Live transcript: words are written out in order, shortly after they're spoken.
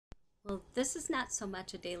Well, this is not so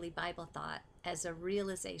much a daily Bible thought as a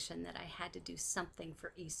realization that I had to do something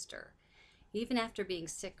for Easter. Even after being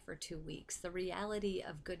sick for 2 weeks, the reality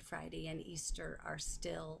of Good Friday and Easter are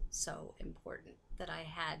still so important that I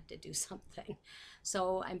had to do something.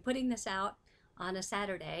 So I'm putting this out on a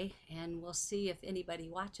Saturday and we'll see if anybody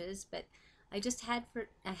watches, but I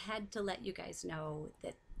had to let you guys know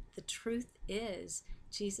that the truth is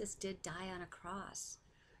Jesus did die on a cross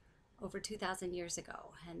over 2,000 years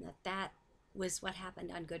ago, and that was what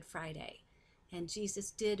happened on Good Friday. And Jesus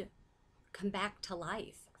did come back to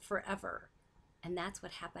life forever, and that's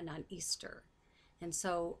what happened on Easter. And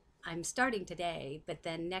so I'm starting today, but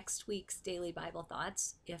then next week's daily Bible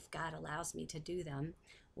thoughts, if God allows me to do them,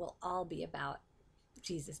 will all be about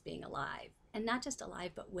Jesus being alive, and not just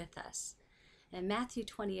alive, but with us. And Matthew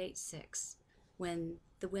 28:6, when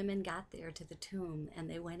the women got there to the tomb and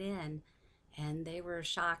they went in and they were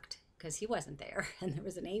shocked because he wasn't there and there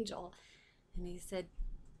was an angel, and he said,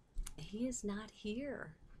 "He is not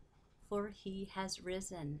here, for he has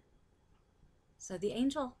risen." So the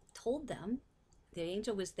angel told them, the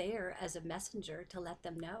angel was there as a messenger to let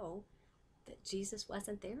them know that Jesus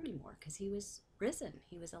wasn't there anymore because he was risen,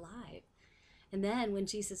 he was alive. And then when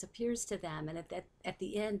Jesus appears to them, and at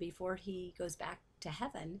the end, before he goes back to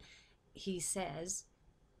heaven, he says,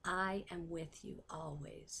 "I am with you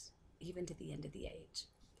always, even to the end of the age."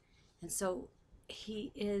 And so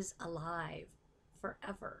he is alive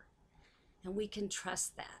forever. And we can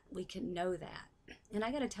trust that. We can know that. And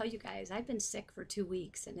I got to tell you guys, I've been sick for 2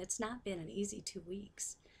 weeks, and it's not been an easy 2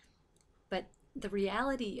 weeks. But the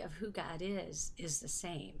reality of who God is the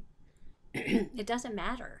same. It doesn't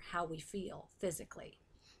matter how we feel physically.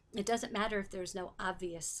 It doesn't matter if there's no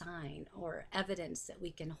obvious sign or evidence that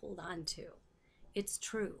we can hold on to. It's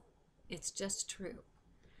true. It's just true.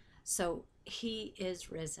 So he is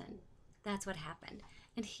risen. That's what happened.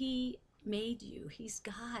 And he made you. He's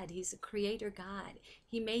God. He's a creator God.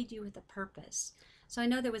 He made you with a purpose. So I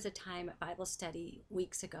know there was a time at Bible study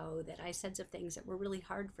weeks ago that I said some things that were really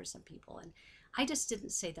hard for some people. And I just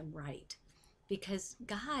didn't say them right because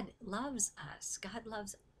God loves us. God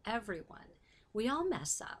loves everyone. We all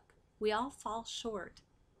mess up. We all fall short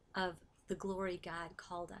of the glory God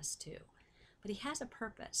called us to. But he has a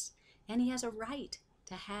purpose and he has a right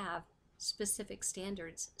to have specific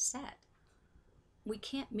standards set. We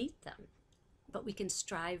can't meet them, but we can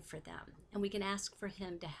strive for them and we can ask for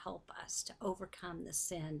him to help us to overcome the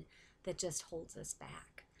sin that just holds us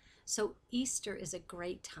back. So Easter is a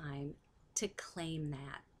great time to claim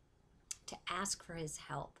that, to ask for his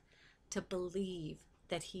help, to believe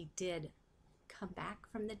that he did come back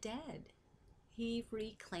from the dead. He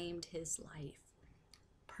reclaimed his life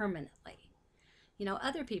permanently. You know,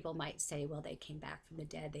 other people might say, well, they came back from the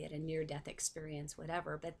dead, they had a near death experience,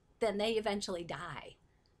 whatever, but then they eventually die.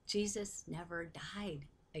 Jesus never died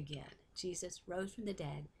again. Jesus rose from the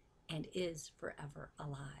dead and is forever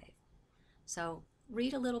alive. So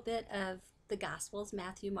read a little bit of the Gospels,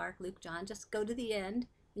 Matthew, Mark, Luke, John. Just go to the end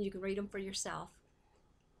and you can read them for yourself.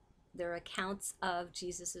 They're accounts of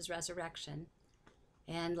Jesus' resurrection.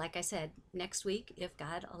 And like I said, next week, if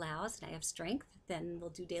God allows and I have strength, then we'll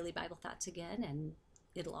do daily Bible thoughts again, and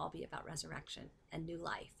it'll all be about resurrection and new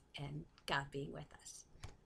life and God being with us.